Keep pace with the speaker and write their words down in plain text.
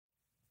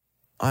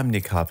I'm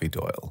Nick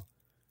Harvey-Doyle,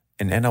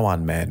 an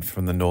N01 man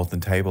from the northern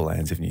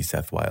tablelands of New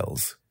South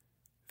Wales.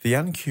 The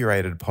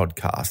Uncurated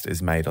podcast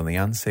is made on the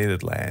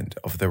unceded land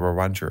of the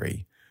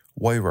Wurundjeri,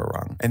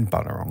 Woiwurrung and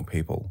Bunurong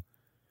people.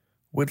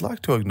 We'd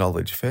like to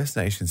acknowledge First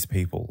Nations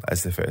people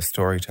as the first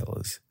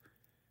storytellers.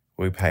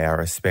 We pay our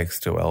respects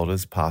to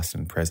elders past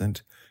and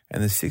present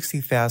and the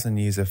 60,000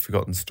 years of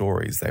forgotten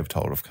stories they've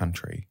told of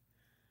country.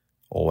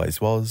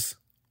 Always was,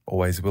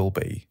 always will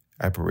be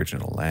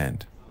Aboriginal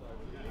land.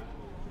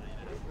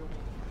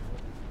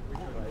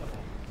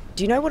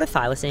 Do you know what a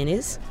thylacine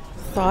is?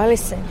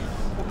 Thylacine?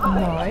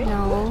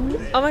 No.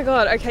 Oh my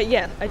god, okay,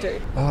 yeah, I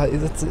do.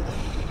 Is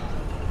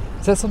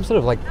that some sort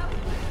of like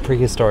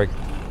prehistoric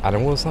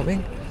animal or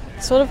something?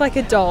 Sort of like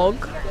a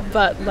dog,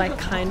 but like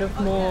kind of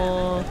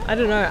more, I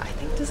don't know, I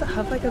think does it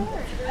have like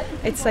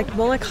it's like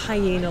more like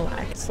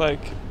hyena-like. It's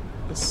like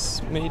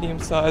this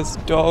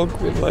medium-sized dog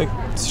with like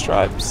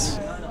stripes.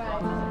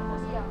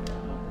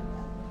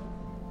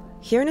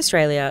 Here in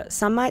Australia,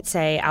 some might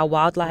say our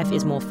wildlife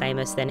is more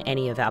famous than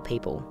any of our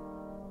people.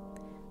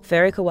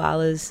 Furry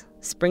koalas,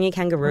 springy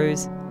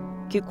kangaroos,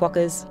 cute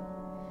quokkas.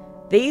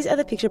 These are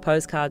the picture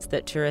postcards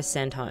that tourists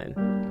send home.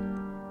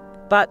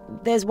 But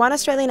there's one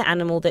Australian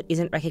animal that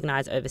isn't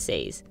recognised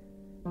overseas,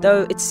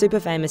 though it's super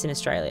famous in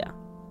Australia.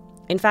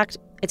 In fact,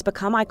 it's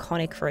become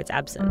iconic for its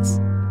absence.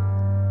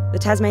 The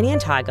Tasmanian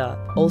tiger,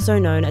 also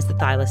known as the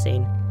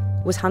thylacine,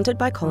 was hunted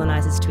by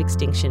colonisers to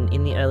extinction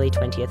in the early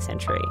 20th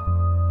century.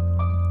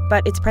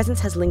 But its presence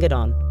has lingered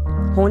on,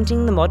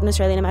 haunting the modern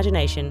Australian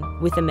imagination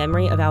with the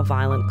memory of our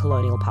violent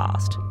colonial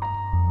past.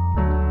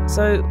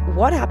 So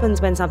what happens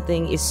when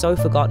something is so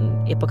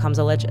forgotten it becomes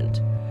a legend?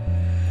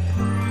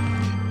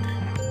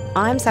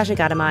 I'm Sasha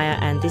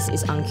Gadameyer and this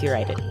is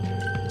Uncurated,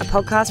 a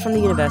podcast from the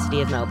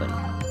University of Melbourne.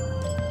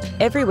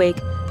 Every week,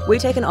 we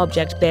take an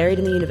object buried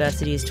in the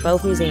university's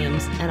 12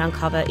 museums and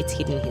uncover its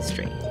hidden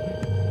history.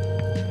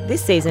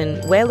 This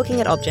season, we're looking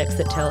at objects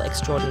that tell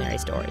extraordinary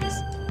stories.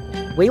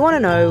 We want to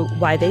know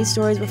why these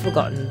stories were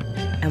forgotten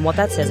and what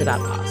that says about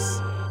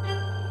us.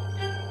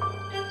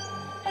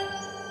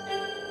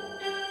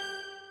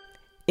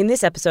 In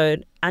this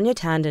episode, Anya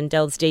Tandon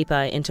delves deeper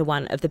into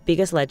one of the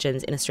biggest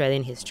legends in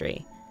Australian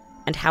history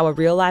and how a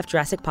real-life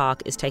Jurassic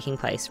Park is taking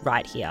place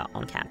right here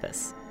on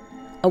campus.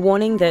 A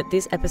warning that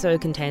this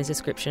episode contains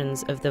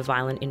descriptions of the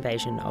violent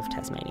invasion of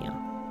Tasmania.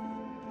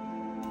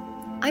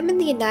 I'm in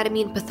the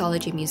Anatomy and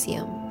Pathology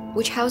Museum,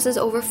 which houses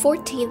over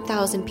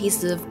 14,000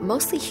 pieces of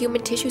mostly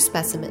human tissue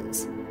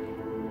specimens.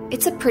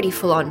 It's a pretty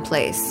full-on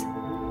place.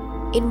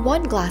 In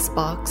one glass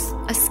box,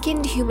 a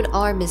skinned human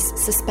arm is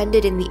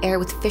suspended in the air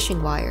with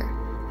fishing wire,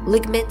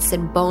 ligaments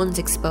and bones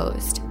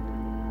exposed.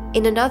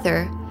 In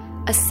another,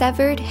 a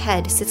severed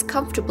head sits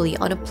comfortably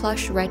on a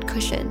plush red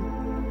cushion.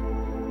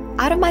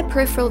 Out of my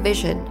peripheral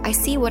vision, I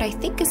see what I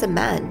think is a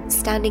man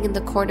standing in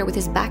the corner with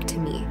his back to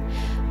me,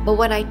 but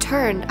when I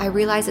turn, I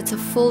realize it's a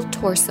full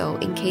torso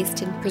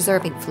encased in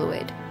preserving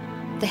fluid.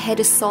 The head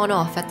is sawn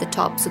off at the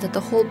top so that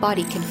the whole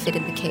body can fit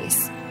in the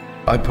case.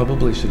 I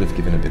probably should have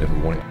given a bit of a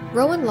warning.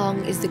 Rowan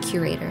Long is the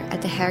curator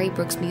at the Harry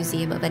Brooks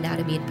Museum of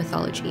Anatomy and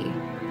Pathology.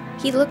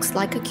 He looks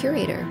like a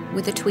curator,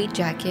 with a tweed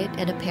jacket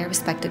and a pair of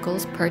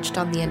spectacles perched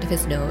on the end of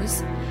his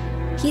nose.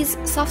 He's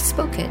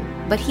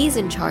soft-spoken, but he's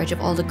in charge of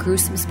all the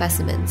gruesome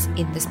specimens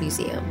in this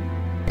museum.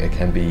 It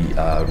can be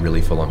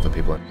really full on for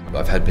people.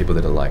 I've had people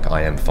that are like,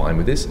 I am fine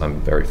with this,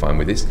 I'm very fine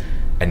with this,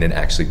 and then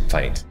actually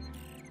faint.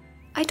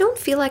 I don't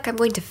feel like I'm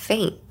going to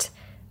faint,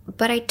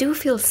 but I do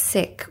feel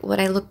sick when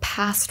I look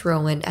past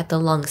Rowan at the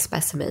lung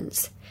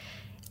specimens.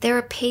 They're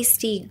a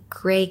pasty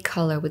grey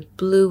colour with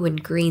blue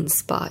and green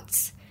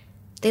spots.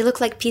 They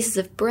look like pieces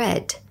of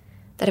bread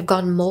that have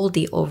gone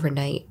mouldy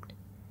overnight.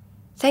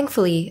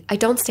 Thankfully, I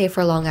don't stay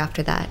for long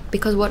after that,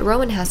 because what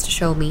Rowan has to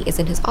show me is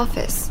in his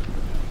office.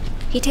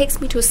 He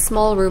takes me to a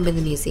small room in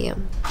the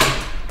museum.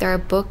 There are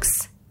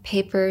books,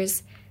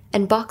 papers,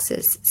 and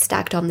boxes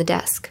stacked on the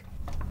desk.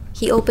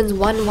 He opens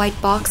one white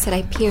box and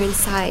I peer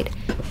inside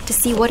to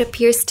see what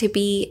appears to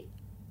be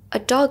a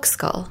dog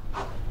skull.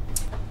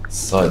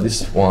 So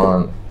this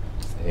one,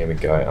 here we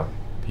go,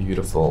 a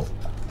beautiful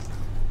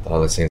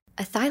thylacine.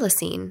 A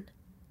thylacine.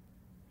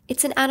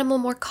 It's an animal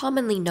more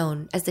commonly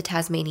known as the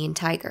Tasmanian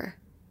tiger,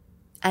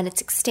 and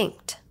it's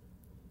extinct.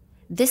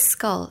 This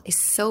skull is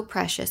so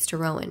precious to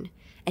Rowan,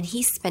 and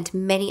he's spent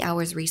many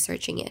hours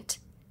researching it.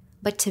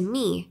 But to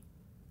me,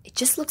 it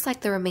just looks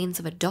like the remains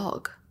of a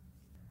dog.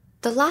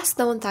 The last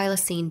known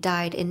thylacine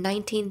died in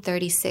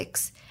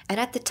 1936, and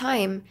at the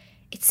time,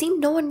 it seemed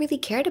no one really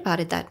cared about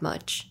it that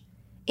much.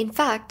 In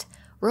fact,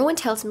 Rowan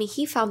tells me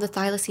he found the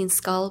thylacine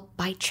skull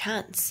by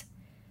chance.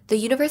 The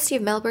University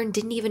of Melbourne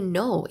didn't even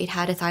know it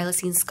had a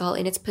thylacine skull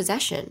in its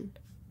possession.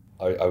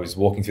 I was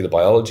walking through the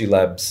biology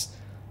labs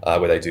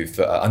where they do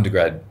for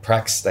undergrad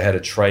pracs. They had a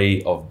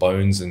tray of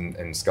bones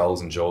and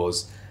skulls and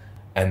jaws,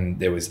 and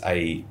there was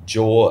a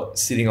jaw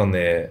sitting on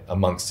there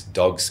amongst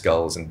dog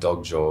skulls and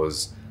dog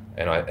jaws,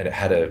 and it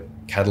had a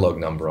catalogue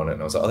number on it,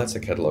 and I was like, oh, that's a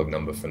catalogue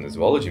number from the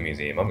Zoology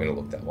Museum, I'm going to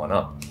look that one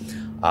up.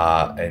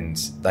 and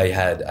they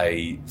had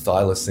a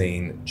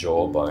thylacine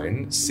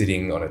jawbone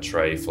sitting on a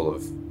tray full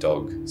of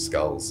dog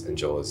skulls and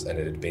jaws, and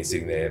it had been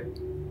sitting there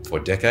for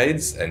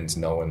decades, and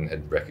no one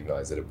had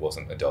recognised that it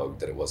wasn't a dog,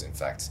 that it was in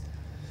fact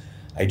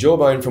a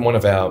jawbone from one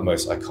of our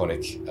most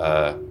iconic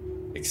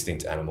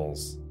extinct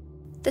animals.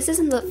 This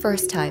isn't the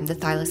first time the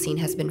thylacine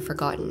has been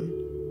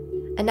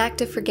forgotten. An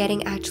act of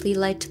forgetting actually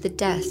led to the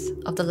death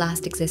of the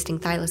last existing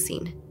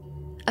thylacine,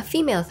 a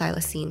female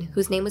thylacine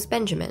whose name was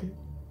Benjamin.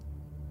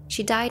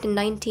 She died in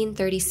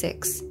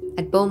 1936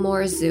 at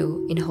Bowmore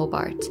Zoo in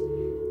Hobart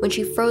when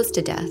she froze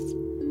to death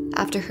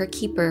after her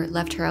keeper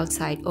left her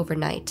outside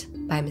overnight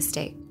by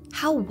mistake.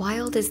 How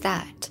wild is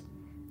that?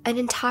 An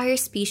entire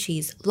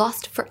species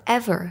lost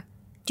forever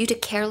due to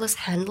careless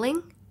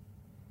handling?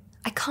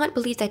 I can't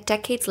believe that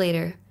decades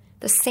later,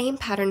 the same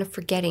pattern of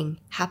forgetting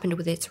happened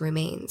with its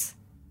remains.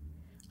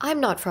 I'm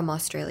not from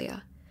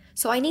Australia,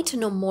 so I need to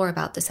know more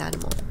about this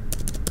animal.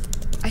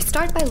 I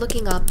start by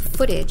looking up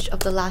footage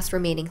of the last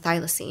remaining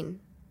thylacine.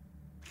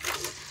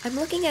 I'm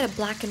looking at a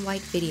black and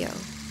white video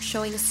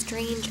showing a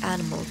strange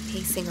animal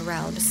pacing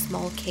around a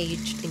small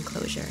caged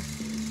enclosure.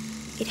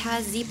 It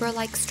has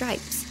zebra-like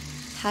stripes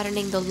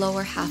patterning the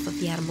lower half of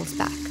the animal's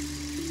back,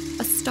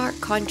 a stark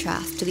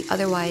contrast to the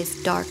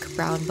otherwise dark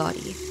brown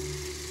body.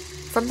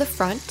 From the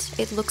front,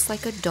 it looks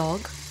like a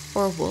dog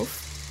or a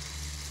wolf,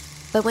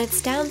 but when it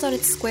stands on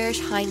its squarish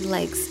hind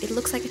legs, it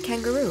looks like a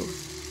kangaroo.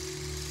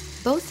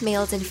 Both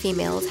males and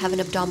females have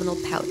an abdominal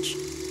pouch,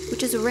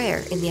 which is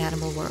rare in the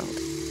animal world.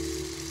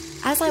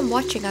 As I'm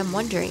watching, I'm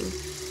wondering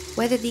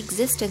whether the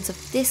existence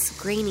of this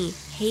grainy,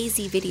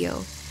 hazy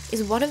video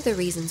is one of the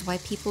reasons why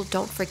people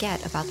don't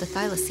forget about the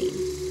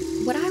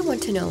thylacine. What I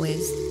want to know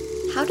is,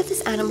 how did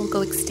this animal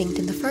go extinct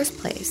in the first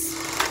place?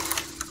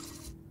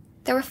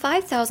 There were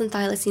 5,000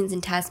 thylacines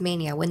in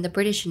Tasmania when the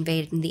British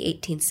invaded in the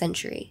 18th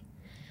century,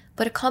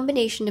 but a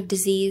combination of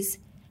disease,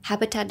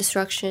 habitat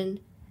destruction,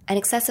 and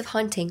excessive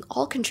hunting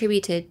all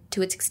contributed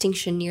to its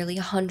extinction nearly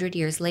 100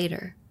 years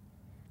later.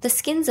 The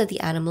skins of the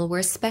animal were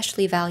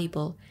especially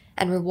valuable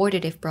and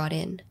rewarded if brought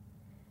in.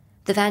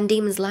 The Van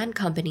Diemen's Land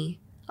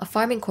Company, a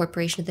farming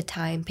corporation at the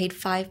time, paid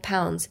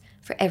 £5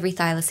 for every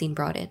thylacine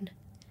brought in.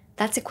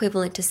 That's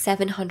equivalent to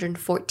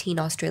 714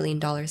 Australian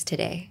dollars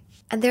today.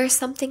 And there is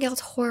something else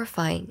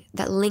horrifying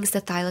that links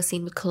the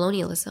thylacine with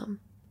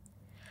colonialism.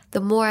 The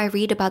more I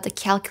read about the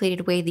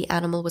calculated way the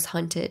animal was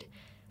hunted,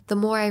 the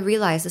more I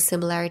realize the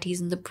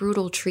similarities in the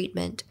brutal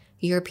treatment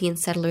European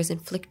settlers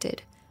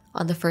inflicted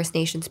on the First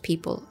Nations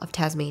people of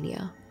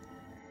Tasmania.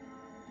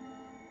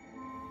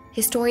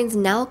 Historians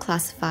now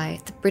classify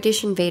the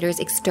British invaders'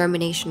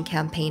 extermination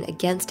campaign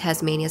against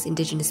Tasmania's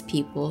Indigenous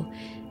people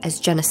as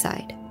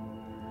genocide.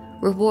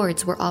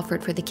 Rewards were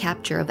offered for the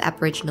capture of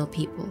Aboriginal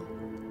people,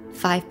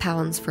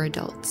 £5 for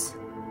adults,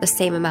 the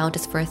same amount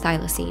as for a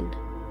thylacine.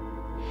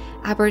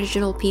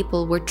 Aboriginal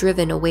people were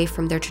driven away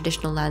from their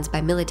traditional lands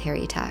by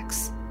military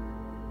attacks.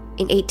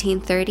 In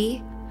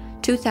 1830,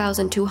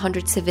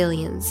 2,200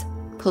 civilians,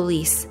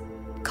 police,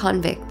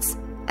 convicts,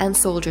 and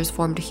soldiers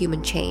formed a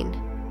human chain.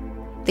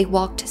 They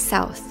walked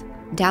south,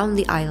 down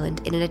the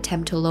island in an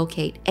attempt to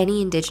locate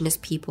any Indigenous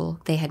people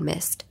they had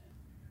missed.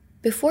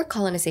 Before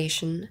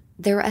colonization,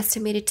 there were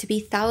estimated to be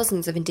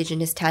thousands of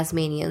Indigenous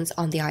Tasmanians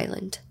on the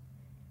island.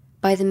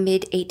 By the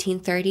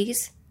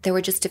mid-1830s, there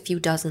were just a few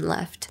dozen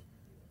left.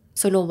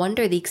 So no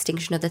wonder the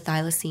extinction of the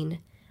thylacine,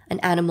 an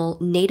animal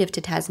native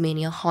to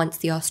Tasmania, haunts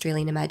the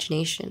Australian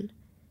imagination.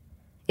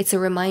 It's a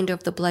reminder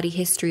of the bloody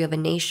history of a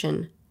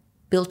nation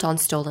built on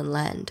stolen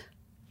land.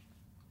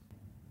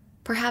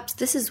 Perhaps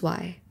this is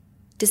why,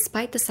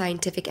 despite the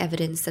scientific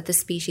evidence that the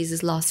species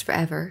is lost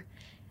forever,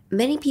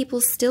 many people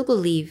still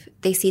believe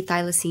they see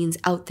thylacines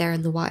out there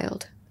in the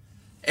wild.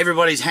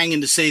 Everybody's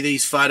hanging to see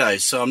these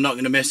photos, so I'm not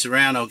going to mess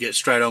around. I'll get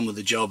straight on with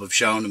the job of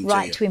showing them to you.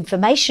 Right to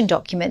Information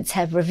documents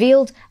have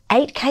revealed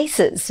 8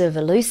 cases of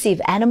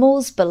elusive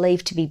animals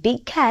believed to be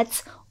big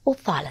cats or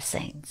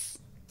thylacines.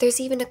 There's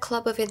even a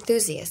club of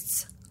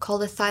enthusiasts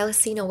called the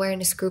Thylacine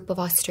Awareness Group of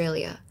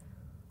Australia,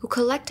 who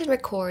collect and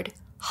record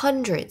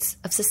hundreds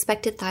of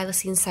suspected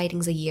thylacine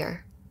sightings a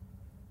year.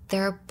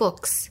 There are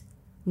books,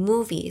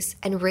 movies,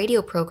 and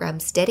radio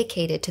programs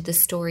dedicated to the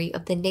story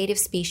of the native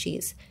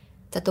species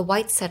that the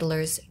white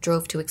settlers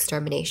drove to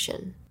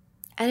extermination.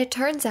 And it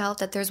turns out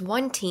that there's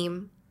one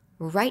team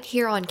right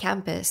here on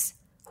campus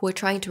who are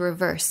trying to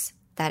reverse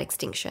that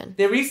extinction.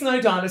 There is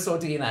no dinosaur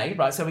DNA,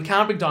 right? So we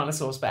can't bring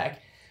dinosaurs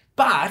back.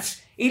 But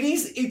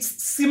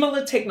it's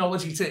similar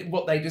technology to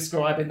what they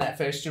describe in that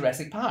first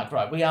Jurassic Park,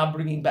 right? We are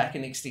bringing back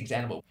an extinct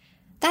animal.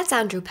 That's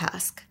Andrew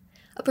Pask,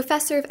 a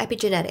professor of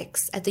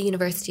epigenetics at the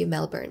University of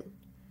Melbourne.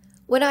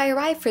 When I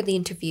arrive for the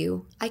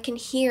interview, I can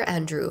hear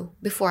Andrew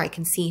before I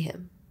can see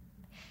him.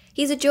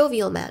 He's a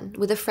jovial man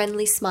with a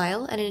friendly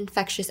smile and an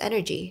infectious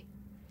energy.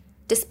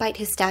 Despite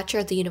his stature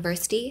at the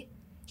university,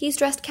 he's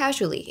dressed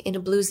casually in a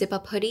blue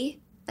zip-up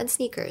hoodie and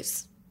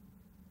sneakers.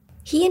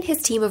 He and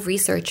his team of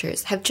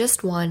researchers have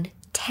just won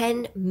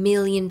 $10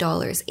 million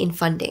in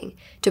funding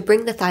to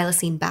bring the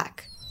thylacine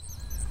back.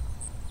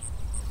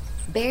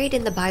 Buried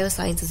in the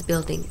Biosciences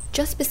building,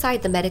 just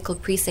beside the medical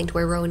precinct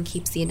where Rowan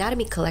keeps the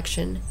anatomy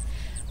collection,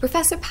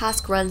 Professor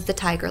Pask runs the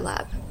Tiger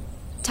Lab.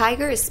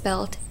 Tiger is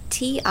spelled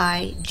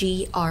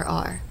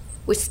TIGRR,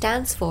 which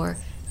stands for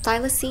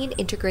Thylacine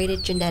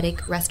Integrated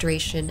Genetic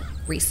Restoration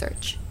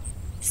Research.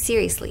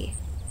 Seriously,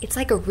 it's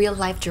like a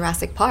real-life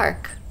Jurassic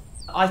Park.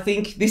 I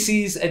think this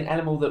is an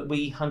animal that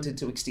we hunted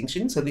to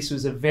extinction. So this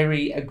was a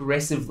very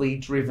aggressively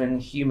driven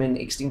human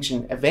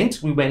extinction event.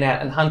 We went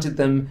out and hunted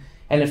them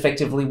and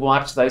effectively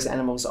wiped those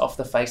animals off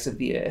the face of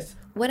the earth.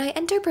 When I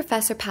enter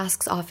Professor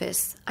Pask's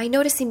office, I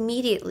notice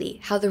immediately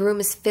how the room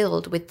is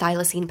filled with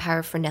thylacine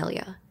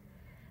paraphernalia.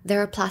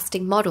 There are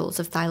plastic models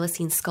of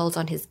thylacine skulls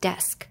on his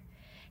desk.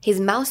 His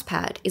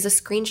mousepad is a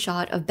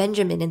screenshot of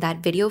Benjamin in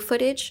that video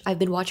footage I've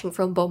been watching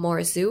from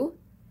Beaumont Zoo.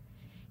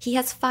 He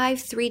has 5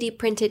 3D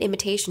printed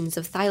imitations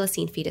of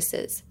thylacine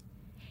fetuses.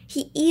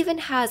 He even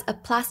has a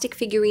plastic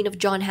figurine of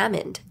John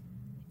Hammond.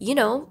 You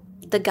know,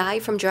 the guy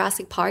from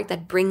Jurassic Park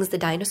that brings the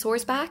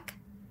dinosaurs back.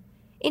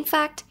 In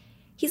fact,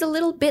 he's a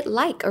little bit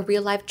like a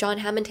real-life John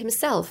Hammond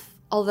himself,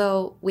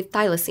 although with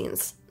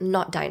thylacines,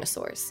 not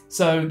dinosaurs.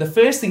 So the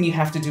first thing you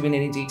have to do in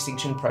any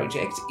de-extinction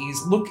project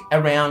is look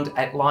around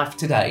at life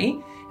today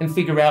and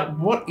figure out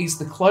what is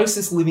the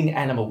closest living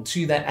animal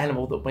to that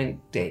animal that went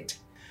dead.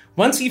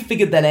 Once you've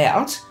figured that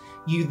out,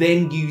 you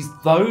then use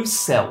those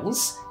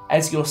cells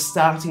as your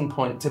starting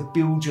point to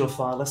build your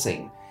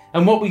thylacine.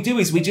 And what we do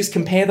is we just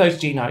compare those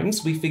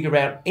genomes, we figure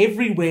out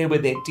everywhere where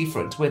they're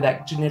different, where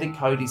that genetic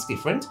code is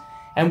different,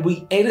 and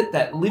we edit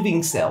that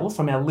living cell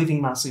from our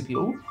living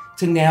marsupial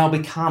to now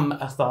become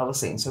a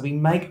thylacine. So we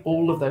make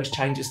all of those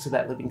changes to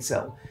that living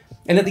cell.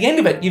 And at the end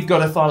of it, you've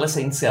got a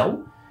thylacine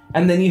cell,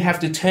 and then you have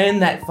to turn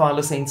that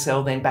thylacine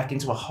cell then back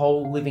into a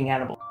whole living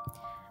animal.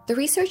 The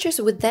researchers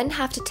would then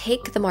have to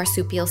take the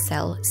marsupial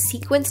cell,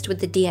 sequenced with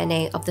the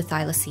DNA of the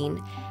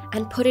thylacine,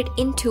 and put it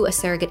into a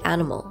surrogate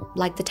animal,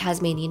 like the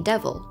Tasmanian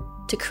devil,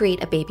 to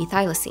create a baby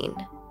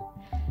thylacine.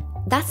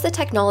 That's the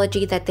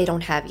technology that they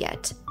don't have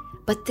yet,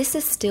 but this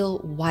is still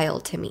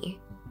wild to me.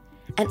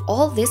 And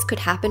all this could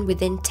happen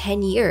within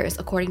 10 years,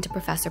 according to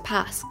Professor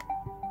Pask.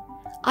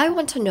 I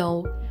want to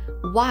know,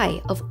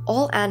 why, of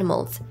all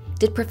animals,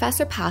 did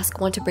Professor Pask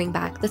want to bring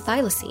back the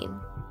thylacine?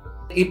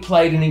 It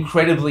played an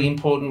incredibly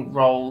important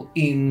role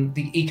in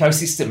the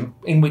ecosystem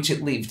in which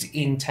it lived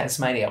in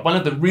Tasmania. One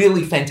of the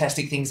really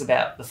fantastic things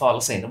about the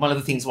thylacine, and one of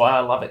the things why I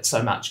love it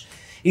so much,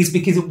 is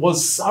because it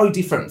was so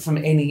different from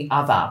any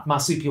other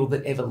marsupial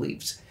that ever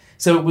lived.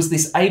 So it was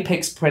this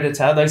apex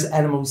predator, those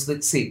animals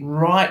that sit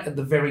right at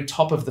the very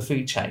top of the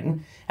food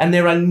chain, and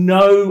there are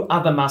no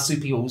other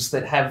marsupials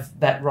that have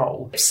that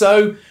role.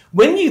 So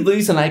when you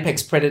lose an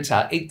apex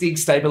predator, it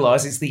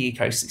destabilises the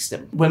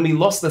ecosystem. When we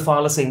lost the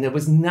thylacine, there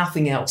was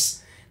nothing else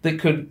that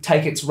could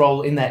take its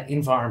role in that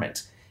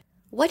environment.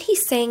 What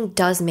he's saying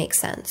does make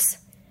sense.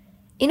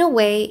 In a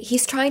way,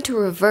 he's trying to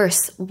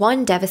reverse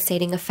one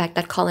devastating effect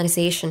that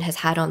colonization has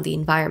had on the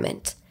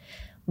environment.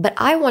 But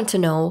I want to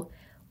know,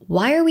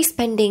 why are we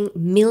spending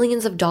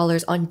millions of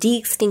dollars on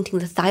de-extincting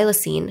the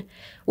thylacine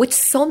with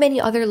so many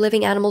other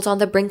living animals on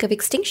the brink of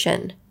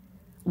extinction?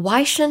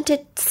 Why shouldn't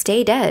it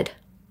stay dead?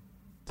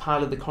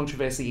 Part of the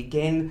controversy,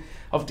 again,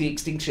 of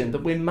de-extinction,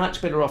 that we're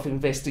much better off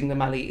investing the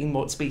money in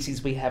what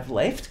species we have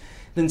left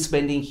than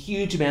spending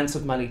huge amounts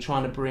of money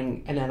trying to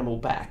bring an animal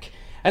back.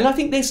 And I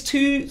think there's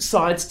two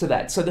sides to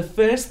that. So the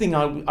first thing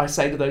I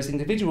say to those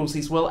individuals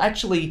is, well,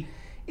 actually,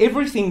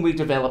 everything we're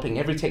developing,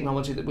 every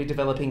technology that we're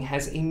developing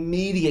has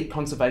immediate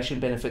conservation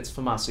benefits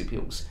for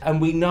marsupials. And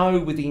we know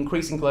with the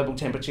increasing global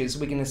temperatures,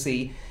 we're going to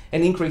see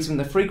an increase in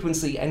the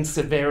frequency and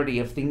severity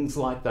of things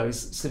like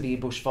those severe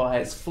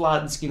bushfires,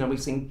 floods.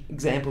 We've seen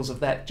examples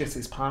of that just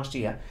this past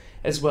year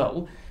as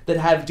well, that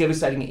have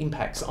devastating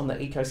impacts on the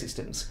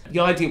ecosystems.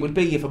 The idea would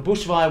be if a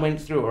bushfire went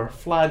through or a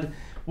flood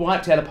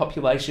wiped out a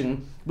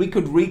population, we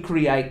could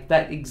recreate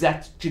that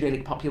exact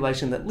genetic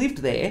population that lived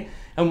there,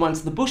 and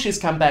once the bushes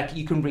come back,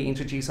 you can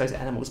reintroduce those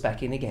animals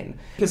back in again.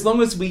 As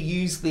long as we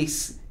use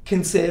this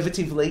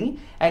conservatively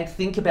and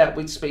think about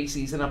which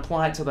species and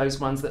apply it to those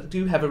ones that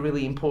do have a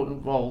really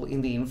important role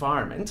in the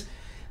environment,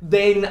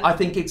 then I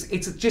think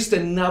it's just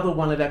another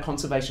one of our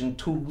conservation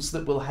tools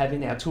that we'll have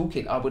in our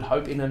toolkit, I would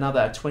hope, in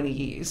another 20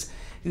 years.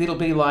 It'll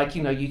be like,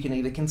 you can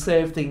either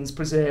conserve things,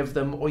 preserve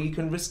them, or you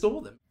can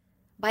restore them.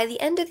 By the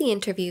end of the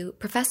interview,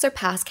 Professor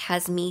Pask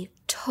has me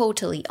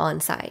totally on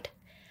side.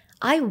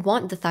 I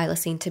want the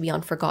thylacine to be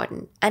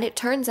unforgotten, and it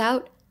turns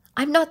out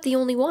I'm not the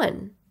only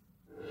one.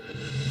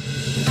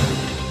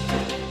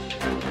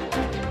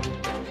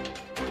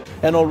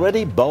 An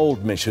already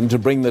bold mission to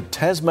bring the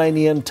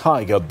Tasmanian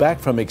tiger back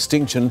from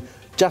extinction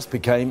just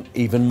became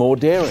even more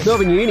daring.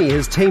 Melbourne Uni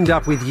has teamed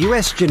up with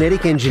US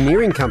genetic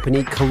engineering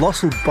company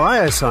Colossal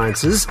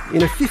Biosciences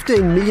in a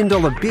 $15 million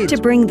bid to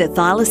bring the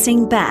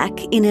thylacine back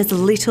in as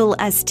little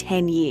as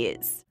 10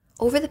 years.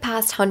 Over the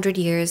past 100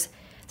 years,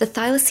 the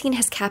thylacine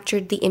has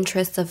captured the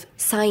interests of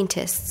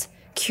scientists,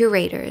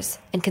 curators,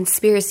 and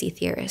conspiracy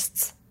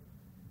theorists.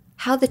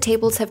 How the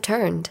tables have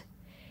turned.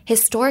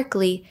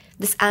 Historically,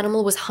 this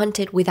animal was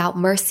hunted without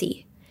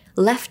mercy,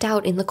 left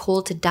out in the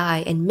cold to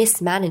die and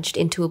mismanaged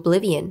into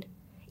oblivion,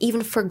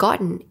 even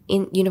forgotten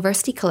in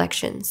university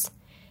collections.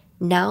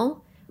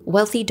 Now,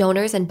 wealthy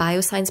donors and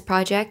bioscience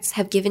projects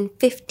have given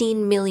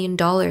 $15 million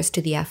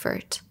to the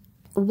effort.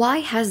 Why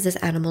has this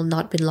animal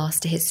not been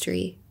lost to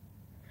history?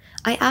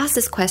 I asked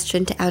this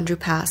question to Andrew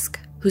Pask,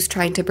 who's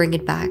trying to bring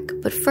it back,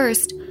 but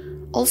first,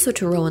 also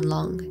to Rowan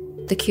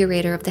Long, the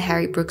curator of the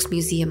Harry Brooks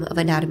Museum of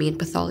Anatomy and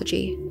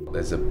Pathology.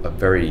 There's a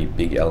very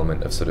big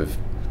element of sort of,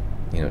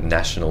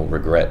 national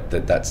regret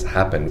that that's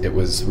happened. It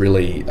was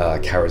really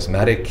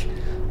charismatic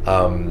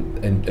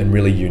and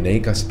really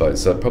unique, I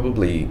suppose. So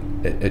probably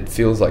it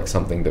feels like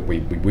something that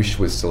we wish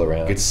was still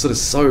around. It's sort of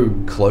so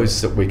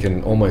close that we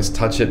can almost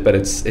touch it, but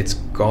it's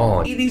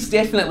gone. It is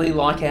definitely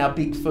like our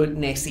Bigfoot,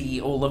 Nessie,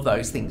 all of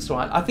those things,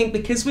 right? I think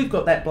because we've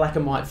got that black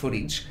and white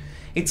footage,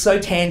 it's so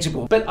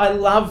tangible. But I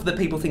love that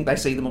people think they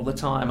see them all the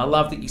time. I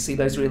love that you see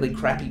those really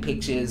crappy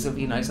pictures of,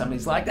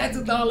 somebody's like, that's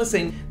a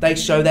thylacine. They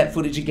show that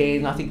footage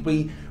again. I think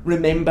we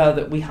remember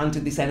that we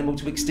hunted this animal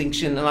to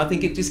extinction, and I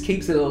think it just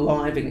keeps it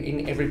alive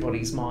in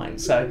everybody's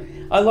mind. So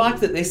I like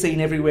that they're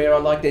seen everywhere. I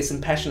like there's some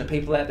passionate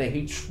people out there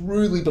who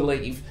truly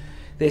believe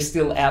they're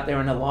still out there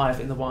and alive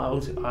in the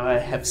wild. I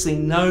have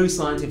seen no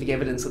scientific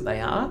evidence that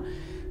they are.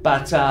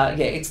 But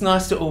it's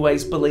nice to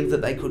always believe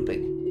that they could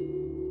be.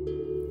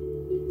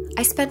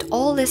 I spent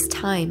all this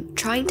time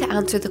trying to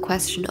answer the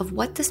question of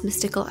what this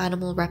mystical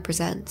animal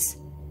represents.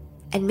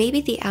 And maybe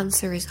the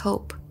answer is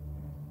hope.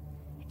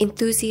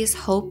 Enthusiasts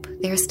hope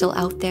they're still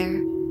out there.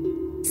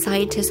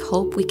 Scientists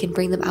hope we can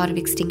bring them out of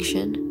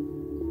extinction.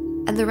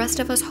 And the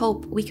rest of us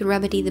hope we can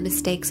remedy the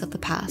mistakes of the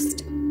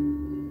past.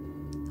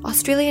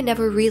 Australia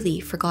never really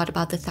forgot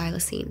about the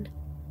thylacine.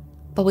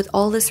 But with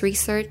all this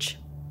research,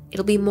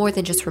 it'll be more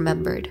than just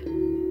remembered.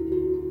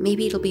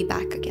 Maybe it'll be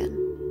back again.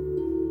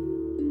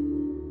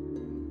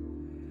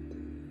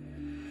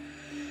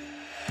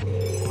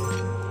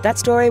 That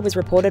story was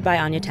reported by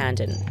Anya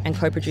Tandon and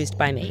co-produced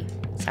by me,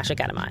 Sasha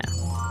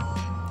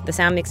Gadamaya. The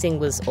sound mixing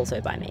was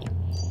also by me.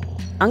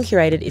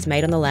 Uncurated is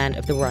made on the land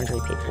of the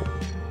Wurundjeri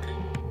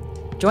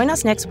people. Join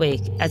us next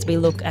week as we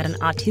look at an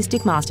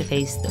artistic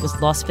masterpiece that was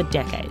lost for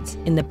decades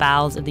in the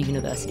bowels of the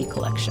university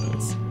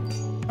collections.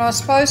 I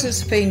suppose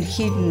it's been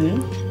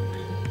hidden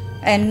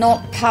and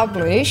not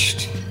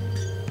published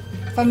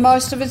for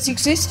most of its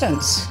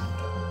existence.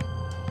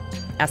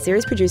 Our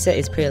series producer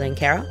is Priyaleen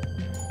Kara.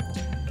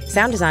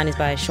 Sound design is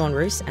by Sean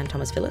Roos and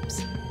Thomas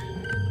Phillips.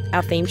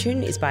 Our theme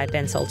tune is by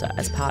Ben Salter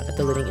as part of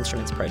the Living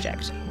Instruments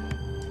project.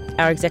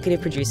 Our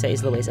executive producer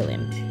is Louisa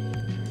Lim.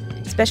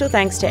 Special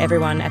thanks to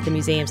everyone at the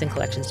Museums and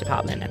Collections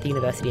Department at the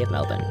University of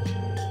Melbourne.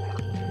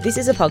 This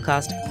is a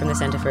podcast from the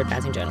Centre for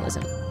Advancing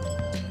Journalism.